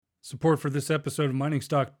Support for this episode of Mining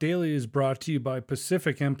Stock Daily is brought to you by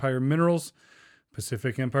Pacific Empire Minerals.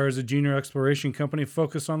 Pacific Empire is a junior exploration company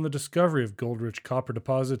focused on the discovery of gold-rich copper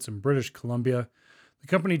deposits in British Columbia. The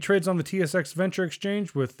company trades on the TSX Venture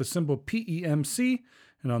Exchange with the symbol PEMC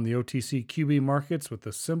and on the OTCQB markets with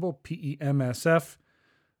the symbol PEMSF.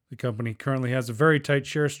 The company currently has a very tight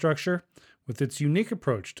share structure with its unique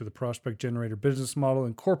approach to the prospect generator business model,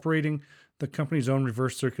 incorporating the company's own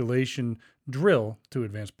reverse circulation drill to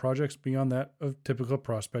advance projects beyond that of typical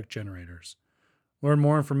prospect generators. Learn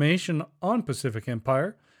more information on Pacific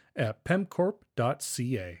Empire at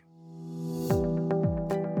pemcorp.ca.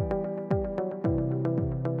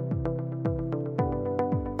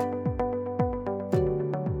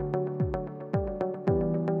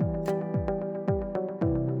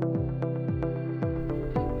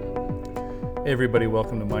 Hey everybody,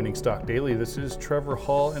 welcome to Mining Stock Daily. This is Trevor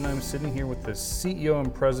Hall, and I'm sitting here with the CEO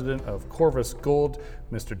and President of Corvus Gold,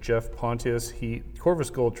 Mr. Jeff Pontius. Corvus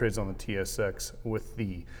Gold trades on the TSX with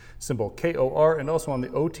the symbol KOR and also on the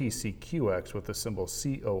OTCQX with the symbol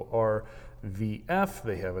CORVF.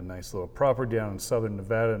 They have a nice little property down in southern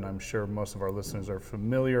Nevada, and I'm sure most of our listeners are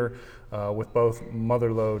familiar with both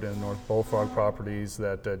Motherlode and North Bullfrog properties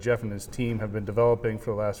that Jeff and his team have been developing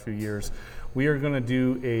for the last few years. We are going to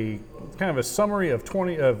do a kind of a summary of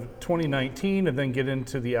 2019 and then get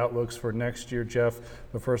into the outlooks for next year, Jeff.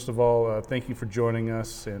 But first of all, thank you for joining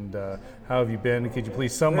us. And how have you been? Could you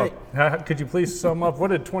please sum up? Could you please sum up what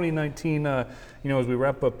did 2019? As we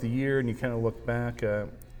wrap up the year and you kind of look back.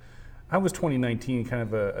 How was 2019 kind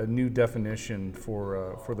of a new definition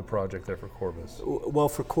for the project there for Corvus? Well,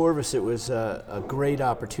 for Corvus, it was a great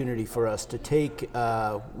opportunity for us to take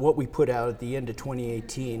what we put out at the end of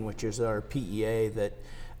 2018, which is our PEA that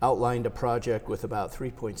outlined a project with about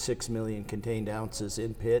 3.6 million contained ounces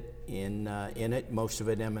in pit in it, most of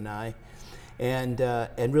it M&I,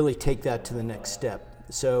 and really take that to the next step.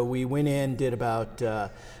 So we went in, did about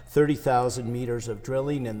 30,000 meters of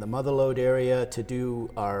drilling in the Motherlode area to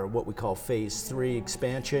do our what we call phase 3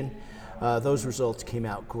 expansion. Those results came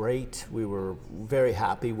out great. We were very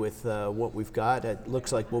happy with what we've got. It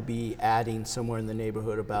looks like we'll be adding somewhere in the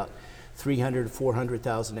neighborhood about 300 to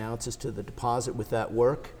 400,000 ounces to the deposit with that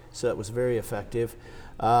work. So that was very effective.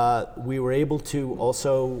 We were able to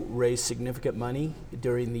also raise significant money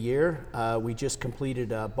during the year. We just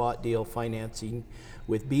completed a bought deal financing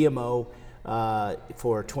with BMO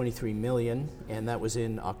for $23 million, and that was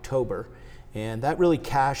in October. And that really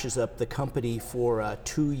cashes up the company for a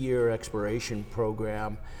 2-year exploration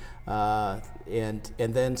program and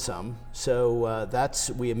then some. So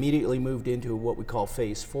we immediately moved into what we call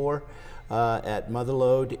phase 4 at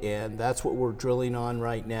Motherlode, and that's what we're drilling on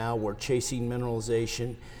right now. We're chasing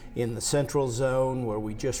mineralization in the central zone, where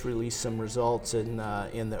we just released some results in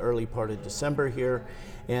the early part of December here.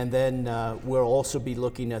 And then we'll also be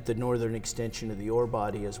looking at the northern extension of the ore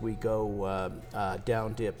body as we go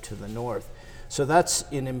down dip to the north. So that's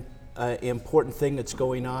an important thing that's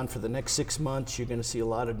going on for the next 6 months. You're going to see a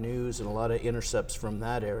lot of news and a lot of intercepts from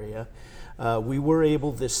that area. We were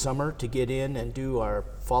able this summer to get in and do our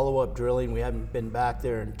follow-up drilling. We haven't been back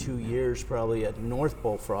there in 2 years, probably, at North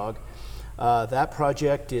Bullfrog. That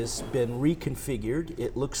project has been reconfigured.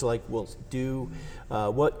 It looks like we'll do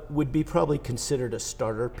what would be probably considered a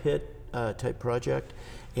starter pit type project.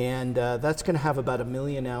 And that's going to have about 1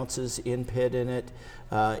 million ounces in pit in it.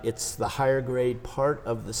 It's the higher grade part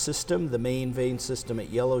of the system, the main vein system at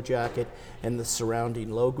Yellow Jacket and the surrounding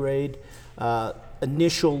low grade.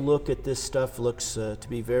 Initial look at this stuff looks to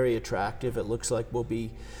be very attractive. It looks like we'll be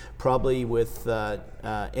probably with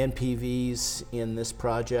NPVs in this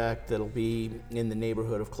project that'll be in the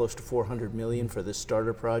neighborhood of close to $400 million for this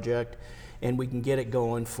starter project, and we can get it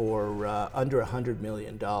going for under $100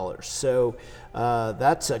 million. So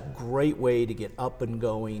that's a great way to get up and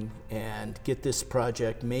going and get this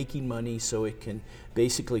project making money so it can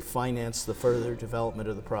basically finance the further development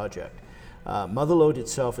of the project. Motherlode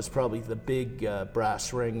itself is probably the big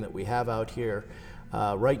brass ring that we have out here.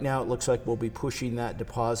 Right now it looks like we'll be pushing that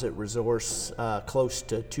deposit resource close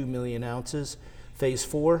to 2 million ounces. Phase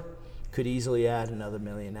 4 could easily add another 1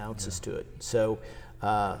 million ounces to it. So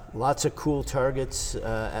lots of cool targets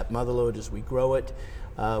at Motherlode as we grow it.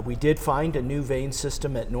 We did find a new vein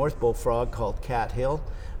system at North Bullfrog called Cat Hill.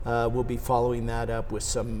 We'll be following that up with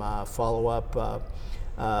some follow-up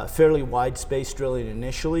fairly wide space drilling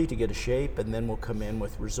initially to get a shape, and then we'll come in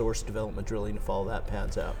with resource development drilling if all that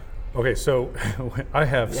pans out. Okay, so I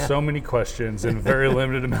have so many questions in a very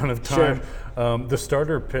limited amount of time. The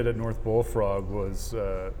starter pit at North Bullfrog was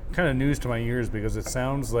kind of news to my ears because it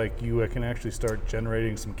sounds like you can actually start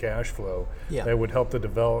generating some cash flow that would help the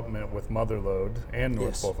development with Motherlode and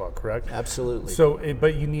North Bullfrog, correct? Absolutely. So,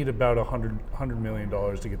 but you need about $100 million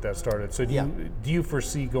to get that started. So do you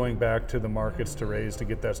foresee going back to the markets to raise to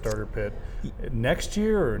get that starter pit next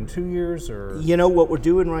year or in 2 years? Or what we're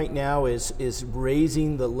doing right now is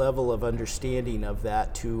raising the level of understanding of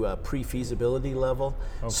that to a pre-feasibility level.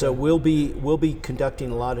 So we'll be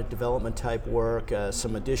conducting a lot of development type work,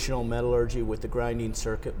 some additional metallurgy with the grinding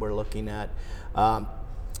circuit we're looking at.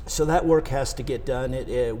 So that work has to get done.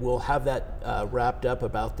 We'll have that wrapped up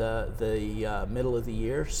about the middle of the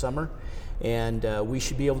year, summer, and we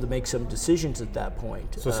should be able to make some decisions at that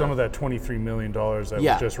point. So some of that $23 million that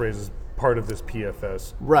was just raised is part of this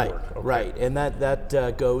PFS Right, work. Okay. right, and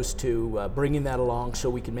that goes to bringing that along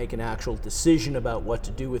so we can make an actual decision about what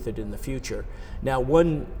to do with it in the future. Now,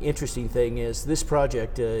 one interesting thing is this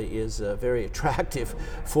project is very attractive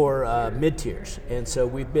for mid-tiers, and so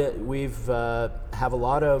we've have a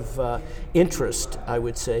lot of interest, I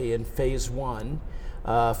would say, in phase one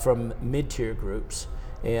from mid-tier groups,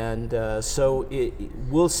 and so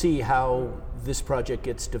we'll see how this project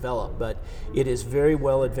gets developed, but it is very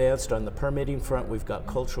well advanced on the permitting front. We've got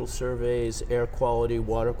cultural surveys, air quality,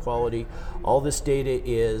 water quality. All this data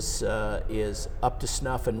is up to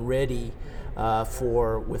snuff and ready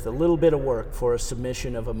with a little bit of work for a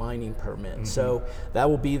submission of a mining permit. Mm-hmm. So that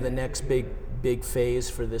will be the next big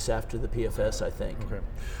phase for this after the PFS, I think.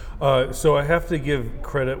 Okay. So I have to give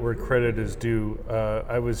credit where credit is due.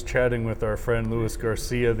 I was chatting with our friend Luis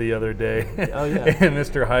Garcia the other day, and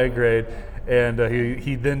Mr. Highgrade, and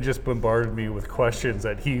he then just bombarded me with questions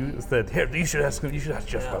that he said, "Hey, you should ask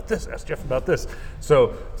Jeff about this. Ask Jeff about this."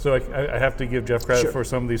 So I have to give Jeff credit for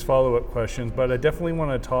some of these follow-up questions, but I definitely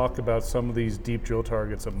want to talk about some of these deep drill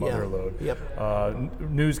targets at Motherlode.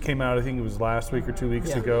 News came out, I think it was last week or 2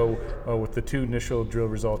 weeks ago, with the 2 initial drill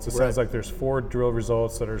results. It sounds like there's 4 drill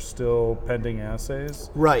results that are still pending assays.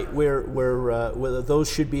 Right.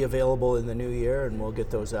 Those should be available in the new year, and we'll get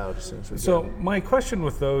those out as soon as we get them. So my question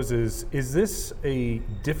with those is this a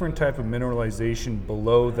different type of mineralization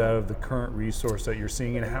below that of the current resource that you're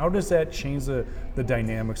seeing, and how does that change the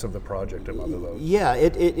dynamics of the project at Motherlode? Yeah,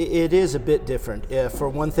 it is a bit different. For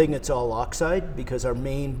one thing, it's all oxide because our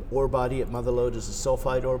main ore body at Motherlode is a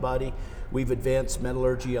sulfide ore body. We've advanced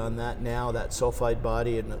metallurgy on that now, that sulfide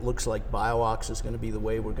body, and it looks like BioOx is going to be the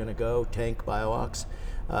way we're going to go, tank BioOx.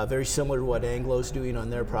 Very similar to what Anglo's doing on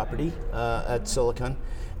their property at Silicon.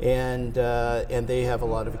 And they have a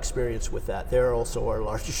lot of experience with that. They're also our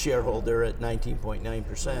largest shareholder at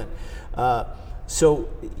 19.9%. So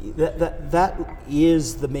that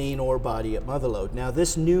is the main ore body at Motherlode. Now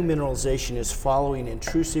this new mineralization is following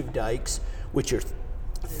intrusive dikes, which are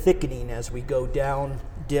thickening as we go down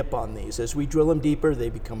dip on these. As we drill them deeper, they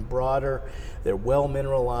become broader, they're well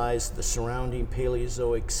mineralized, the surrounding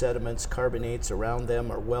Paleozoic sediments, carbonates around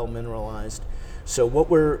them are well mineralized. So what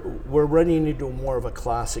we're running into more of a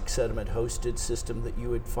classic sediment hosted system that you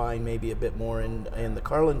would find maybe a bit more in the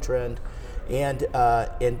Carlin Trend, and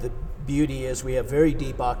the beauty is we have very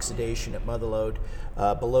deep oxidation at Motherlode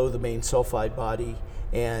below the main sulfide body,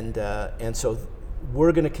 and so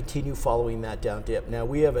we're going to continue following that down dip. Now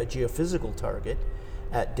we have a geophysical target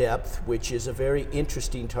at depth, which is a very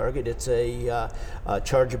interesting target. It's a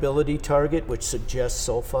chargeability target, which suggests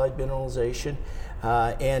sulfide mineralization,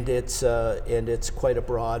 and it's quite a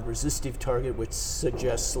broad resistive target, which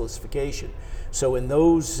suggests silicification. So in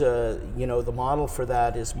those, the model for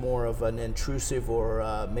that is more of an intrusive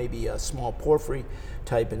or maybe a small porphyry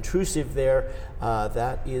type intrusive there.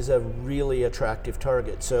 That is a really attractive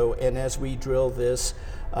target. So, and as we drill this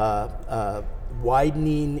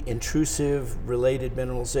widening intrusive related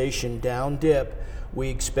mineralization down dip, we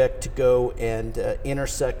expect to go and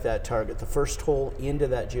intersect that target. The first hole into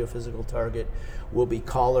that geophysical target will be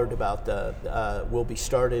collared will be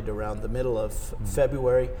started around the middle of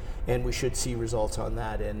February, and we should see results on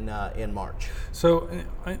that in March. So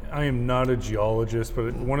I am not a geologist,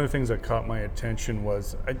 but one of the things that caught my attention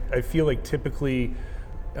was I feel like typically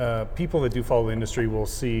people that do follow the industry will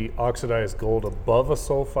see oxidized gold above a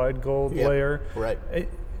sulfide gold layer. Right.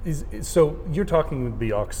 So you're talking with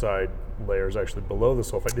the oxide layers actually below the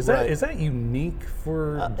sulfide. Is that unique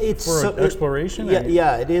for exploration?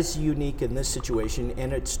 Yeah, it is unique in this situation,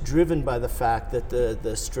 and it's driven by the fact that the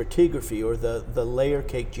stratigraphy or the layer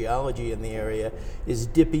cake geology in the area is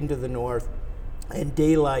dipping to the north and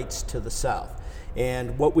daylights to the south.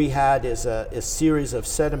 And what we had is a series of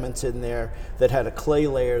sediments in there that had a clay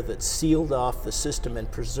layer that sealed off the system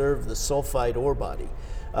and preserved the sulfide ore body.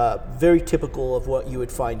 Very typical of what you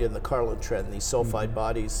would find in the Carlin Trend, these sulfide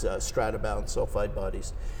bodies, stratabound sulfide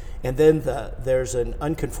bodies. And then there's an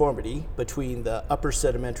unconformity between the upper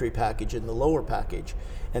sedimentary package and the lower package.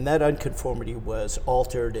 And that unconformity was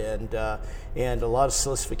altered, and a lot of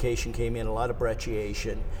silicification came in, a lot of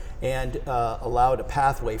brecciation, and allowed a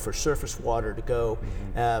pathway for surface water to go.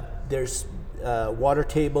 There's water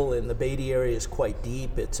table in the Beatty area is quite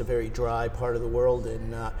deep. It's a very dry part of the world,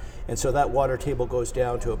 and so that water table goes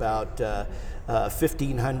down to about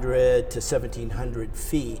 1,500 to 1,700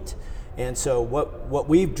 feet. And so what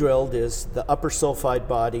we've drilled is the upper sulfide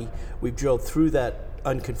body. We've drilled through that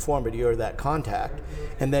unconformity or that contact,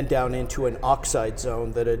 and then down into an oxide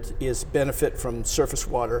zone that it is benefit from surface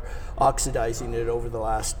water oxidizing it over the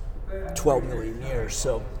last 12 million years.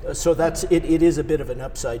 So that's it. It is a bit of an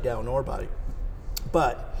upside down ore body,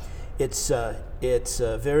 but it's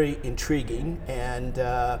very intriguing,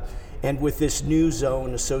 and with this new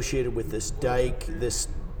zone associated with this dike, this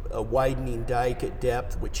a widening dike at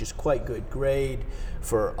depth, which is quite good grade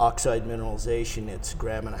for oxide mineralization. It's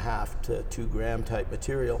 1.5 to 2 gram type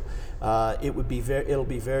material. It'll be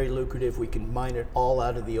very lucrative. We can mine it all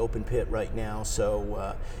out of the open pit right now,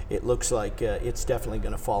 so it looks like it's definitely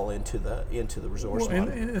going to fall into the resource model.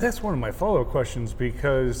 And that's one of my follow-up questions,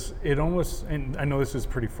 because it almost, and I know this is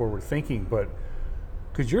pretty forward thinking, but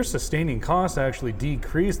because your sustaining costs actually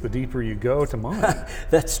decrease the deeper you go to mine.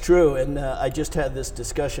 That's true, and I just had this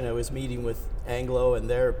discussion. I was meeting with Anglo, and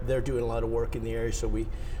they're doing a lot of work in the area. So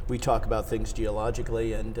we talk about things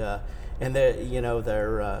geologically, and the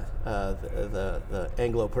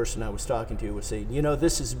Anglo person I was talking to was saying,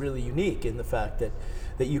 this is really unique in the fact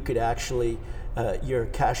that you could actually your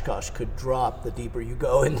cash cost could drop the deeper you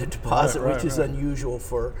go in the deposit, which is unusual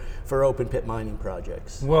for open pit mining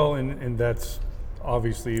projects. Well, and that's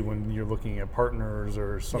obviously when you're looking at partners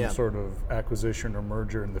or some sort of acquisition or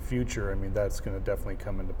merger in the future, I mean, that's going to definitely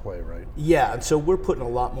come into play, right? Yeah, and so we're putting a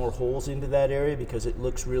lot more holes into that area because it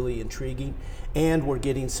looks really intriguing, and we're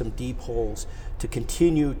getting some deep holes to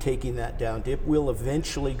continue taking that down dip. We'll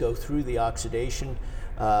eventually go through the oxidation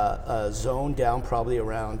zone down probably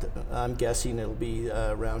around, I'm guessing it'll be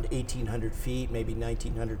around 1,800 feet, maybe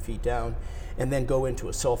 1,900 feet down, and then go into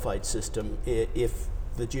a sulfide system if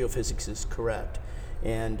the geophysics is correct.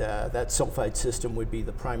 And that sulfide system would be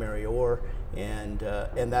the primary ore, and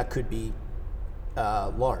that could be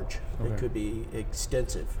large. Okay. It could be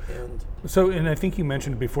extensive. And I think you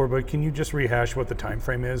mentioned it before, but can you just rehash what the time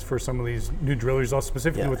frame is for some of these new drillers,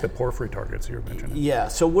 specifically with the porphyry targets you were mentioning? Yeah,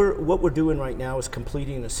 so what we're doing right now is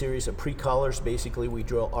completing a series of pre-collars. Basically, we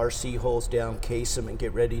drill RC holes down, case them, and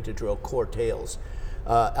get ready to drill core tails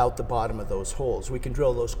out the bottom of those holes. We can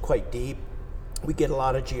drill those quite deep. We get a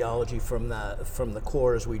lot of geology from the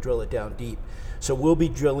core as we drill it down deep. So we'll be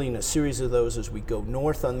drilling a series of those as we go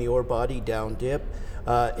north on the ore body down dip,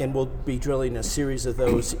 and we'll be drilling a series of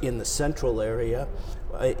those in the central area,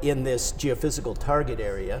 in this geophysical target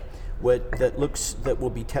area, that we'll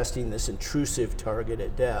be testing this intrusive target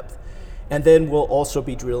at depth. And then we'll also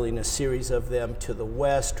be drilling a series of them to the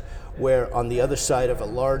west, where on the other side of a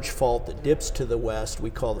large fault that dips to the west, we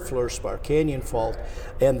call the Fluorspar Canyon Fault,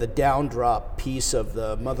 and the downdrop piece of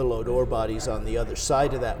the mother lode ore bodies on the other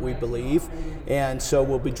side of that, we believe. And so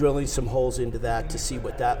we'll be drilling some holes into that to see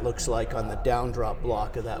what that looks like on the downdrop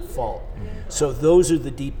block of that fault. So those are the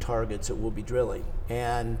deep targets that we'll be drilling.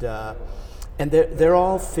 And they're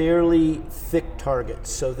all fairly thick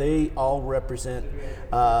targets, so they all represent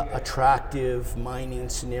attractive mining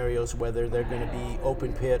scenarios, whether they're going to be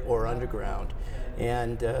open pit or underground.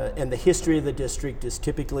 And the history of the district is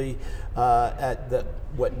typically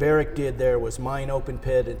what Barrick did there was mine open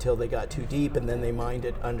pit until they got too deep, and then they mined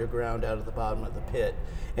it underground out of the bottom of the pit.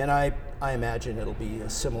 And I imagine it'll be a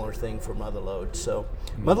similar thing for Mother Lode. So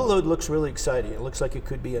Mother Lode looks really exciting. It looks like it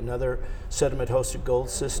could be another sediment-hosted gold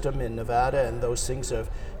system in Nevada, and those things have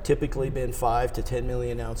typically been 5 to 10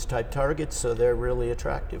 million ounce type targets, so they're really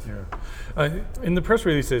attractive. Yeah. In the press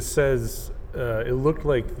release, it says it looked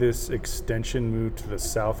like this extension moved to the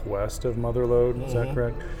southwest of Mother Lode. Is that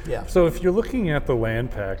correct? Yeah. So if you're looking at the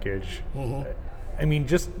land package, I mean,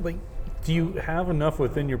 just like do you have enough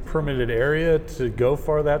within your permitted area to go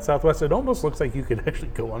far that southwest? It almost looks like you could actually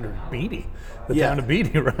go under Beatty, the town of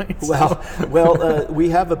Beatty, right? Well, we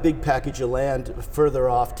have a big package of land further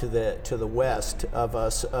off to the west of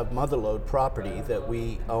us, of Motherlode property that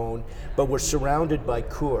we own, but we're surrounded by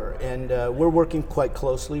Coeur, and we're working quite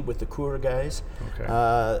closely with the Coeur guys,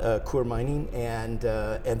 Coeur Mining, and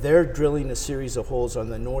they're drilling a series of holes on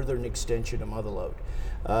the northern extension of Motherlode.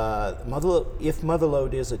 If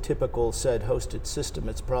Motherlode is a typical said hosted system,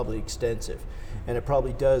 it's probably extensive, and it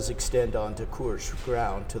probably does extend onto Coeur's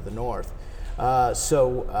ground to the north.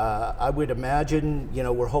 So I would imagine,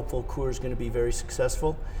 we're hopeful Coeur is going to be very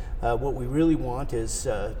successful. What we really want is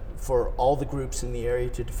for all the groups in the area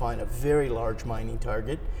to define a very large mining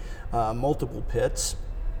target, multiple pits.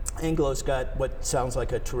 Anglo's got what sounds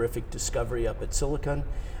like a terrific discovery up at Silicon.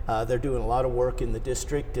 They're doing a lot of work in the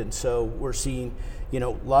district, and so we're seeing,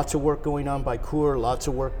 lots of work going on by Coeur, lots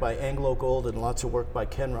of work by Anglo Gold, and lots of work by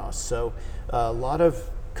Kinross. So a lot of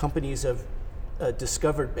companies have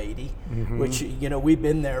discovered Beatty, which, we've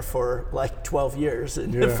been there for like 12 years,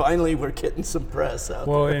 and finally we're getting some press out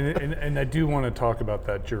there. Well, and I do want to talk about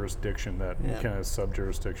that jurisdiction, that kind of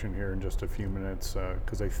sub-jurisdiction here in just a few minutes,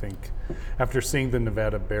 because I think after seeing the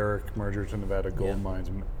Nevada Barrick merger to Nevada Gold Mines,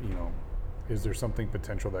 is there something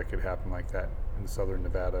potential that could happen like that in southern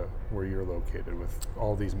Nevada where you're located with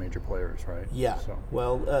all these major players, right? Yeah. So,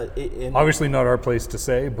 well, obviously not our place to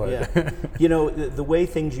say, but the way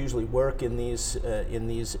things usually work in these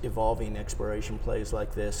evolving exploration plays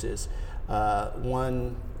like this is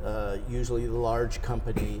usually the large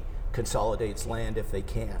company consolidates land if they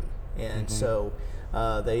can, and so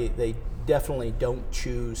they definitely don't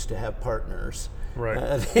choose to have partners.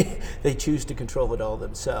 Right. They choose to control it all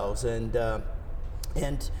themselves, and I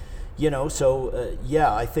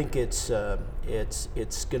think it's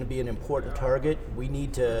going to be an important target. We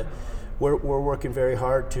need to. We're working very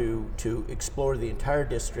hard to explore the entire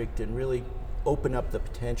district and really open up the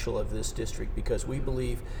potential of this district, because we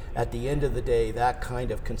believe at the end of the day that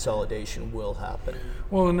kind of consolidation will happen.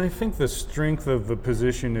 Well, and I think the strength of the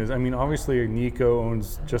position is, obviously Agnico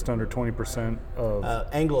owns just under 20% of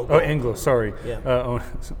Anglo Gold. Oh, Anglo, sorry. Yeah.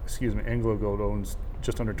 Excuse me, Anglo Gold owns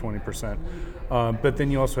just under 20%. But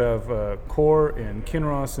then you also have Coeur and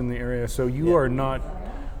Kinross in the area, so you are not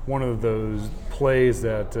one of those plays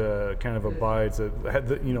that kind of abides that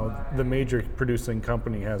the major producing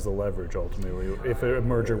company has the leverage ultimately if a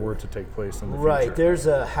merger were to take place in the future. Right. There's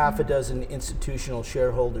a half a dozen institutional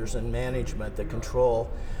shareholders and management that control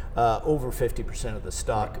over 50% of the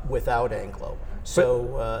stock without Anglo.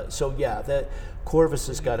 So that Corvus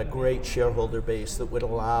has got a great shareholder base that would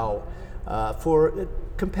allow for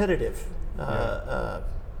competitive.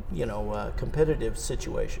 Competitive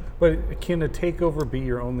situation. But can a takeover be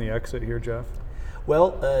your only exit here, Jeff?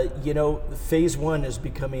 Well, phase one is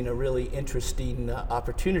becoming a really interesting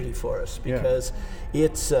opportunity for us, because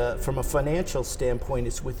it's, from a financial standpoint,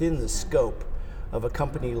 it's within the scope of a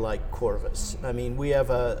company like Corvus. We have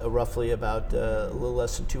a roughly about a little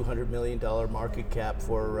less than $200 million market cap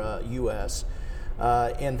for US,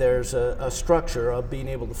 and there's a structure of being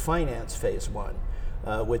able to finance phase one.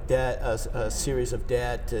 With debt, a series of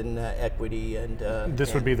debt and equity, and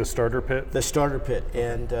this would be the starter pit. The starter pit,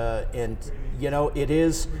 and it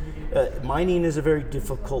is mining is a very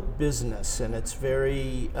difficult business, and it's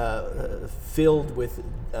very filled with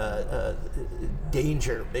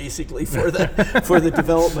danger, basically, for the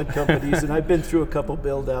development companies. And I've been through a couple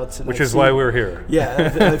build outs, and which is why we're here.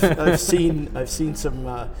 Yeah, I've seen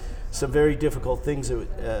some very difficult things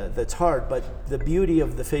that's hard, but the beauty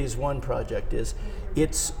of the phase one project is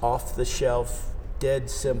it's off the shelf, dead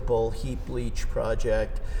simple heap leach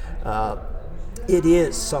project. It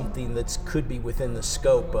is something that could be within the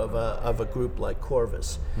scope of a group like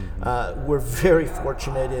Corvus. We're very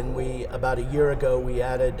fortunate, and about a year ago we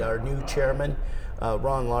added our new chairman,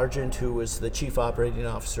 Ron Largent, who was the chief operating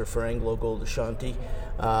officer for Anglo Gold Ashanti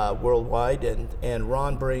worldwide, and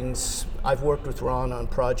Ron brings. I've worked with Ron on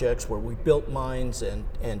projects where we built mines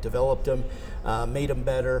and developed them, made them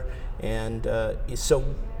better, and so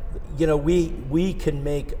we can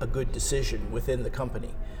make a good decision within the company.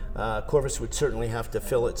 Corvus would certainly have to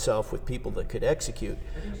fill itself with people that could execute,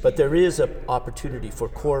 but there is an opportunity for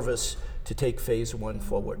Corvus to take phase one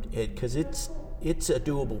forward, because it's a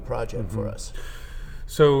doable project for us.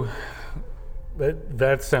 So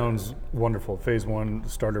that sounds wonderful. Phase one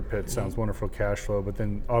starter pit sounds wonderful cash flow, but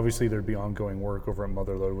then obviously there'd be ongoing work over at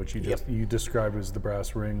Motherlode, which you described as the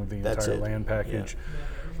brass ring of the entire land package. Yeah.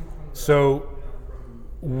 So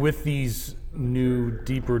with these new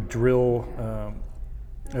deeper drill,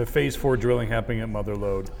 phase 4 drilling happening at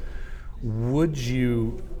Motherlode, would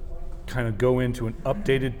you kind of go into an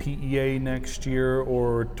updated PEA next year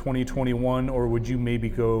or 2021, or would you maybe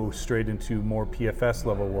go straight into more PFS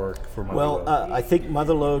level work for Mother Well, Lode? I think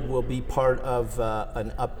Mother Lode will be part of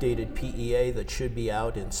an updated PEA that should be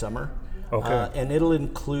out in summer. Okay. And it'll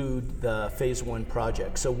include the phase 1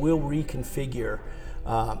 project. So we'll reconfigure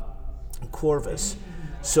Corvus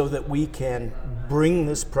so that we can bring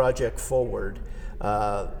this project forward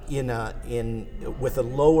with a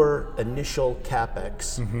lower initial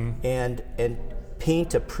capex and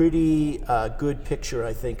paint a pretty good picture,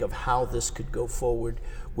 I think, of how this could go forward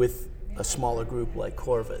with a smaller group like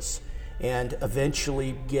Corvus, and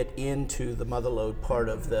eventually get into the Mother Lode part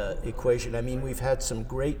of the equation. I mean, we've had some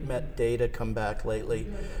great met data come back lately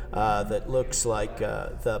that looks like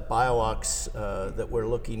the BioOx that we're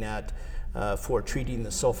looking at for treating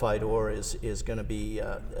the sulfide ore is going to be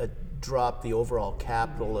drop the overall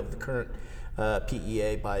capital of the current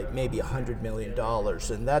PEA by maybe $100 million.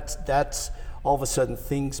 And that's all of a sudden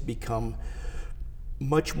things become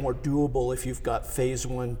much more doable if you've got phase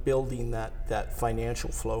 1 building that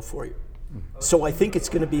financial flow for you. So I think it's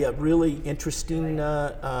going to be a really interesting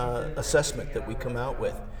assessment that we come out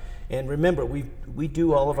with. And remember, we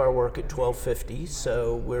do all of our work at $1,250,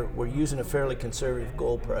 so we're using a fairly conservative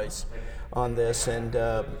gold price on this, and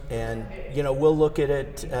we'll look at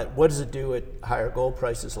it at what does it do at higher gold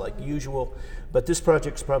prices like usual, but this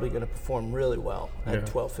project's probably going to perform really well at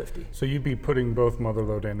 $1,250. So you'd be putting both Mother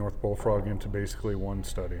Lode and North Bullfrog into basically one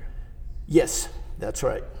study? Yes, that's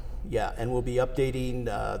right. Yeah, and we'll be updating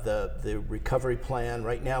the recovery plan.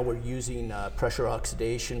 Right now we're using pressure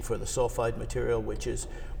oxidation for the sulfide material, which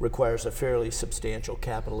requires a fairly substantial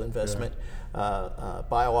capital investment.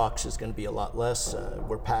 BioOx is going to be a lot less.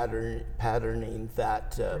 We're patterning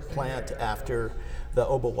that plant after the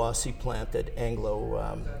Obuasi plant that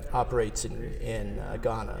Anglo operates in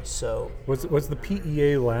Ghana. So was the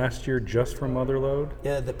PEA last year just for Mother Lode?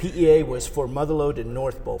 Yeah, the PEA was for Mother Lode and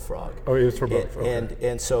North Bullfrog. Oh, it was for both.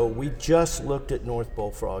 And so we just looked at North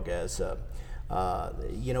Bullfrog as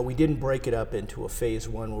we didn't break it up into a phase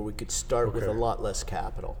 1 where we could start with a lot less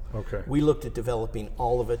capital. Okay. We looked at developing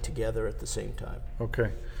all of it together at the same time.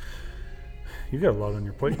 Okay. You got a lot on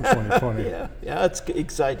your plate in 2020. Yeah, it's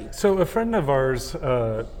exciting. So a friend of ours,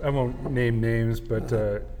 I won't name names, but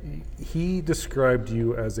he described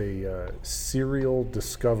you as a serial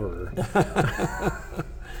discoverer.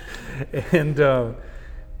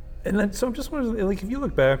 And then, so I'm just wondering, like, if you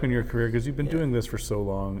look back on your career, because you've been doing this for so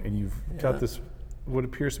long, and you've got this, what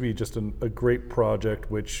appears to be just a great project,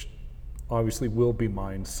 which obviously will be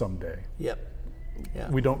mined someday. Yep.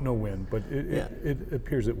 Yeah. We don't know when, but it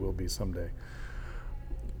appears it will be someday.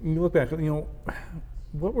 When you look back,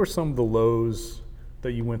 what were some of the lows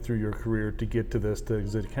that you went through your career to get to this?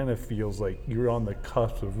 Because it kind of feels like you're on the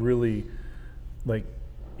cusp of really, like,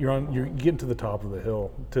 you're getting to the top of the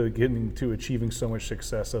hill, to getting to achieving so much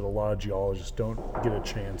success that a lot of geologists don't get a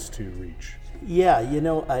chance to reach. Yeah,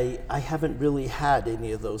 I haven't really had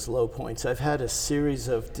any of those low points. I've had a series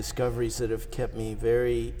of discoveries that have kept me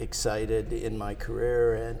very excited in my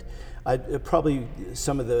career, and probably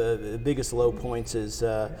some of the biggest low points is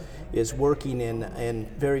working in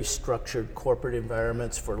very structured corporate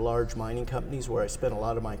environments for large mining companies, where I spent a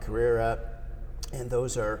lot of my career at, and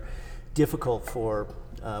those are difficult for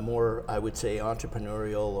more, I would say,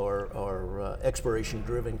 entrepreneurial or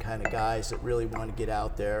exploration-driven kind of guys that really want to get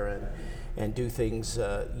out there and do things,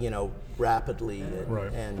 rapidly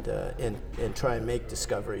and try and make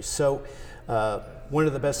discoveries. So one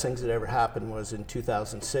of the best things that ever happened was in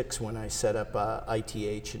 2006 when I set up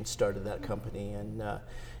ITH and started that company, and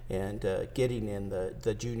getting in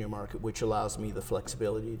the junior market, which allows me the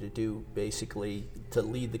flexibility to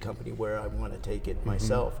lead the company where I want to take it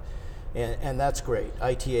myself. And that's great.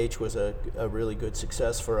 ITH was a really good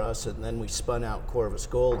success for us, and then we spun out Corvus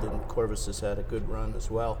Gold, and Corvus has had a good run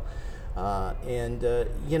as well. But when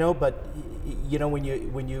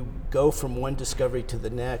you go from one discovery to the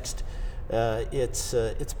next, it's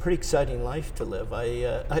a pretty exciting life to live.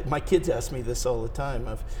 My kids ask me this all the time.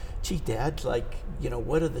 Gee, Dad,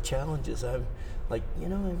 what are the challenges? I'm like, I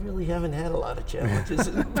really haven't had a lot of challenges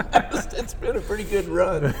in the past. It's been a pretty good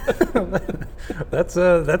run.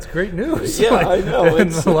 That's great news. Yeah, I know.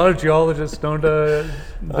 And a lot of geologists don't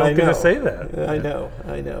get to say that. I know.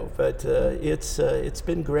 But it's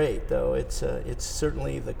been great, though. It's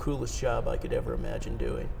certainly the coolest job I could ever imagine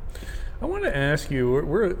doing. I want to ask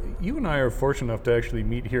you, you and I are fortunate enough to actually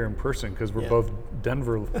meet here in person because we're both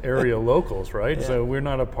Denver area locals, right? Yeah. So we're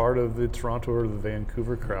not a part of the Toronto or the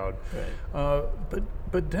Vancouver crowd. Right.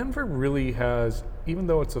 But Denver really has, even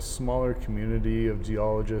though it's a smaller community of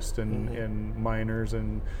geologists and miners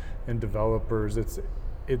and developers,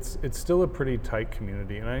 it's still a pretty tight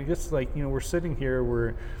community. And I guess, like, we're sitting here, we're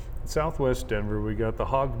in Southwest Denver. We got the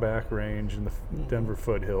Hogback Range and the Denver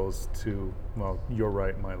foothills to, well, your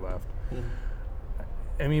right, my left.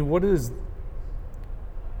 I mean, what is?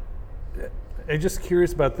 I'm just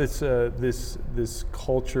curious about this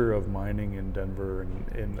culture of mining in Denver,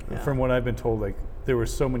 and from what I've been told, like, there were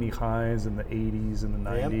so many highs in the 80s and the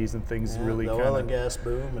 90s, and things really the kind of oil and gas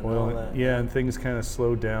boom and all that. Yeah, and things kind of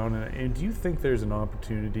slowed down. And do you think there's an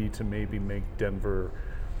opportunity to maybe make Denver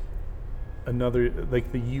another,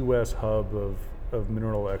 like, the U.S. hub of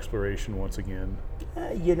mineral exploration once again?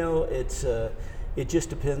 It just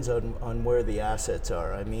depends on where the assets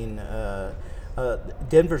are. I mean,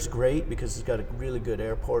 Denver's great because it's got a really good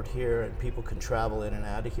airport here and people can travel in and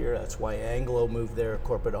out of here. That's why Anglo moved their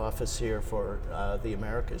corporate office here for the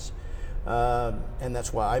Americas. And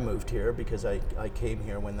that's why I moved here, because I came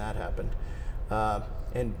here when that happened.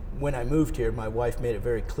 And when I moved here, my wife made it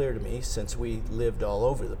very clear to me, since we lived all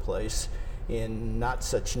over the place in not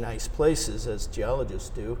such nice places as geologists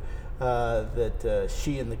do, that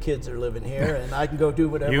she and the kids are living here, and I can go do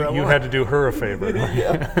whatever I want. You had to do her a favor.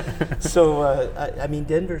 Yeah. So I mean,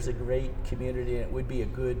 Denver's a great community, and it would be a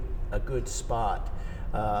good spot.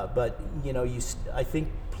 But I think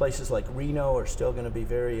places like Reno are still going to be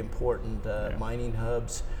very important mining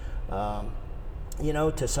hubs.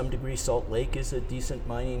 To some degree, Salt Lake is a decent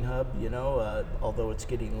mining hub. Although it's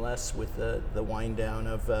getting less with the wind down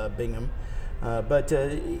of Bingham. But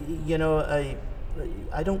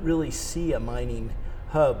I don't really see a mining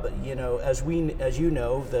hub. As you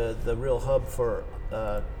know, the real hub for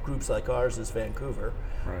groups like ours is Vancouver,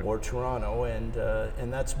 right, or Toronto,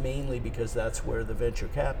 and that's mainly because that's where the venture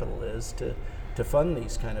capital is to fund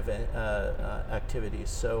these kind of activities.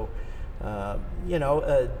 So, I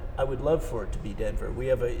would love for it to be Denver. We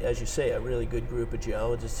have, as you say, a really good group of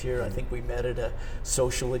geologists here. I think we met at a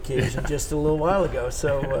social occasion just a little while ago.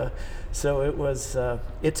 So, it was.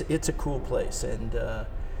 It's a cool place, and I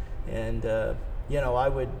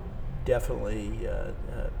would definitely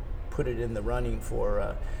put it in the running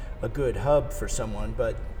for a good hub for someone.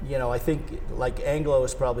 But I think like Anglo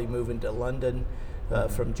is probably moving to London.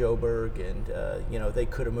 From Joburg, and they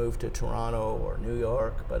could have moved to Toronto or New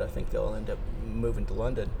York, but I think they'll end up moving to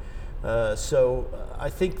London. So I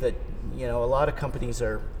think that a lot of companies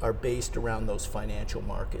are based around those financial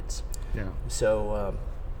markets. Yeah. So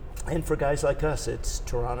and for guys like us, it's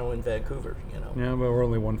Toronto and Vancouver. Yeah, but we're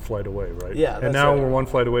only one flight away, right? Yeah. And now we're one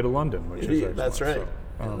flight away to London, which is excellent. That's right.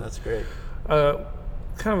 So, that's great.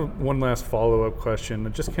 Kind of one last follow-up question.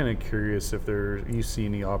 I'm just kind of curious if you see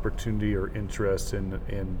any opportunity or interest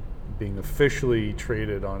in being officially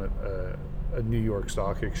traded on a New York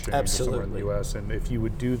Stock Exchange or somewhere in the U.S., and if you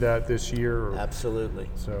would do that this year. Or, absolutely.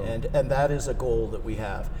 So. And that is a goal that we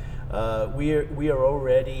have. We are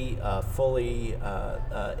already fully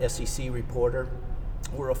SEC reporter.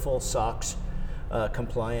 We're a full SOX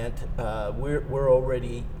compliant. We're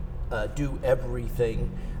already do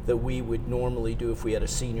everything that we would normally do if we had a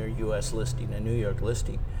senior U.S. listing, a New York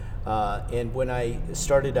listing. And when I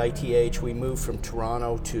started ITH, we moved from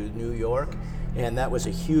Toronto to New York, and that was a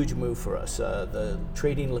huge move for us. The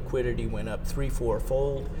trading liquidity went up 3-4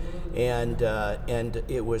 fold, and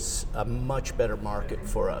it was a much better market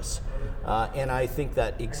for us. And I think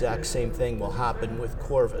that exact same thing will happen with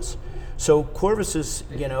Corvus. So Corvus is,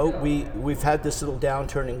 we've had this little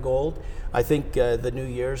downturn in gold. I think the new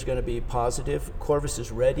year is going to be positive. Corvus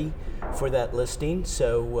is ready for that listing,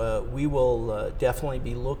 so we will definitely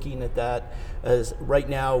be looking at that. As right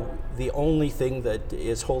now, the only thing that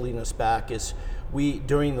is holding us back is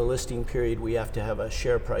during the listing period, we have to have a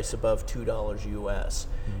share price above $2 US,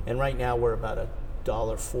 and right now we're about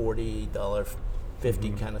 $1.40,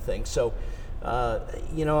 $1.50 kind of thing. So.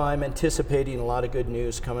 I'm anticipating a lot of good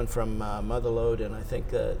news coming from Motherlode, and I think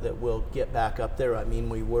that we'll get back up there. I mean,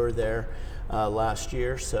 we were there last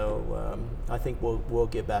year, so I think we'll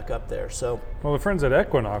get back up there. So, well, the friends at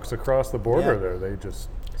Equinox across the border there, they just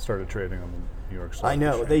started trading on the New York Stock Exchange.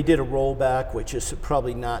 I know they did a rollback, which is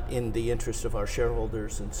probably not in the interest of our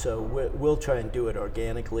shareholders, and so we'll try and do it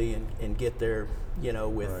organically and get there,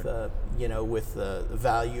 with right.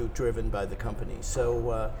 Value driven by the company.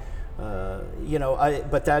 So.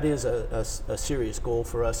 But that is a serious goal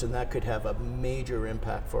for us, and that could have a major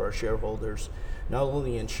impact for our shareholders, not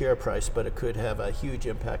only in share price, but it could have a huge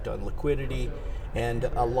impact on liquidity, and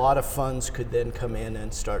a lot of funds could then come in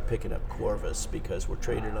and start picking up Corvus because we're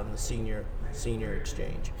traded on the senior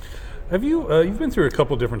exchange. Have you've been through a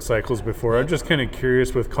couple different cycles before? I'm just kind of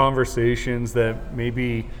curious with conversations that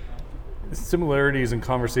maybe similarities and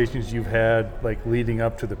conversations you've had like leading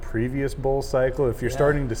up to the previous bull cycle? If you're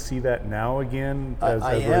starting to see that now again?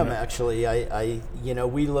 I am actually.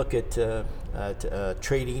 We look at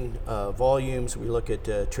trading volumes. We look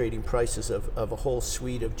at trading prices of a whole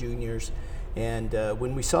suite of juniors. And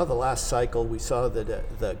when we saw the last cycle, we saw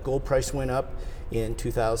that the gold price went up in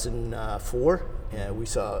 2004. We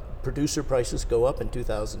saw producer prices go up in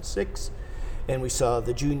 2006. And we saw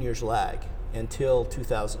the juniors lag until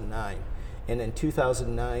 2009. And in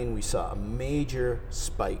 2009, we saw a major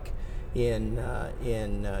spike in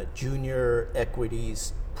junior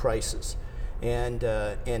equities prices, and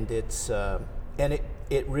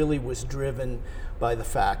it really was driven by the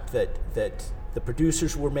fact that the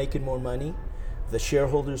producers were making more money. The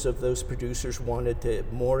shareholders of those producers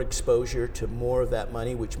wanted more exposure to more of that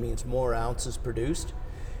money, which means more ounces produced,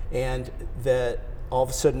 and that all of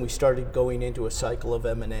a sudden we started going into a cycle of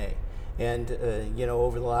M&A. And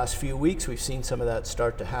over the last few weeks, we've seen some of that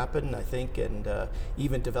start to happen, I think, and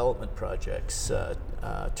even development projects.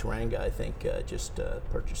 Teranga, I think, just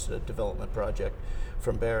purchased a development project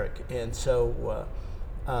from Barrick. And so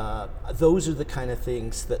those are the kind of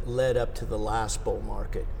things that led up to the last bull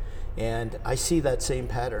market. And I see that same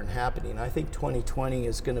pattern happening. I think 2020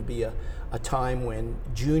 is going to be a time when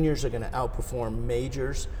juniors are going to outperform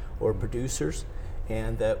majors or producers,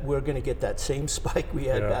 and that we're going to get that same spike we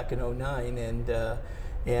had back in 2009,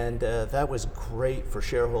 and that was great for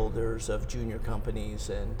shareholders of junior companies,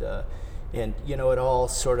 and it all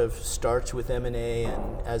sort of starts with M&A,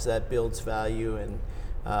 and as that builds value, and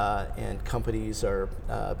companies are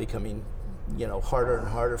becoming harder and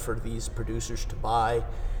harder for these producers to buy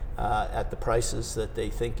at the prices that they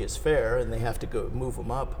think is fair, and they have to go move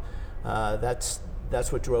them up. That's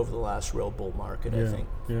what drove the last real bull market, I think.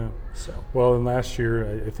 Yeah. So. Well, and last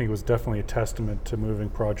year, I think it was definitely a testament to moving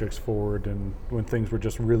projects forward, and when things were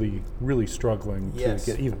just really, really struggling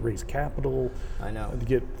to even raise capital. I know. To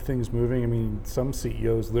get things moving. I mean, some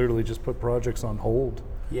CEOs literally just put projects on hold.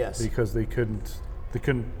 Yes. Because they couldn't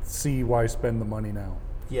see why spend the money now.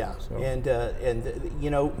 Yeah, so. And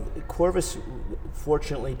Corvus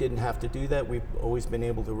fortunately didn't have to do that. We've always been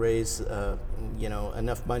able to raise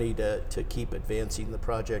enough money to keep advancing the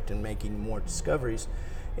project and making more discoveries.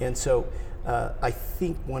 And so I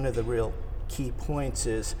think one of the real key points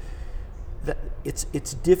is that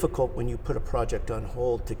it's difficult when you put a project on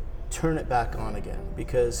hold to turn it back on again,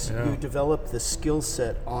 because you develop the skill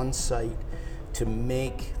set on site to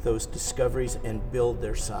make those discoveries and build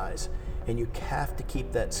their size. And you have to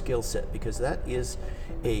keep that skill set, because that is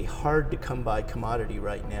a hard to come by commodity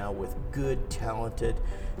right now, with good, talented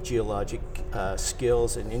geologic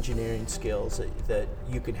skills and engineering skills that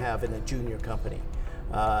you can have in a junior company.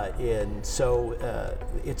 And so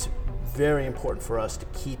it's very important for us to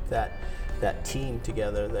keep that team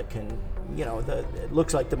together that can, it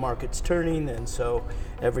looks like the market's turning, and so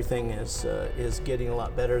everything is getting a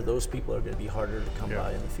lot better. Those people are going to be harder to come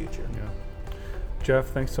by in the future. Yeah. Jeff,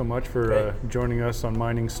 thanks so much for joining us on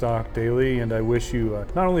Mining Stock Daily, and I wish you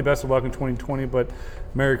not only best of luck in 2020, but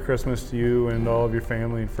Merry Christmas to you and all of your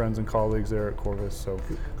family and friends and colleagues there at Corvus. So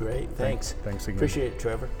great, thanks. Thanks again. Appreciate it,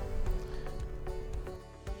 Trevor.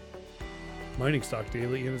 Mining Stock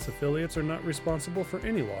Daily and its affiliates are not responsible for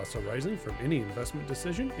any loss arising from any investment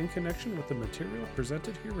decision in connection with the material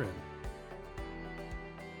presented herein.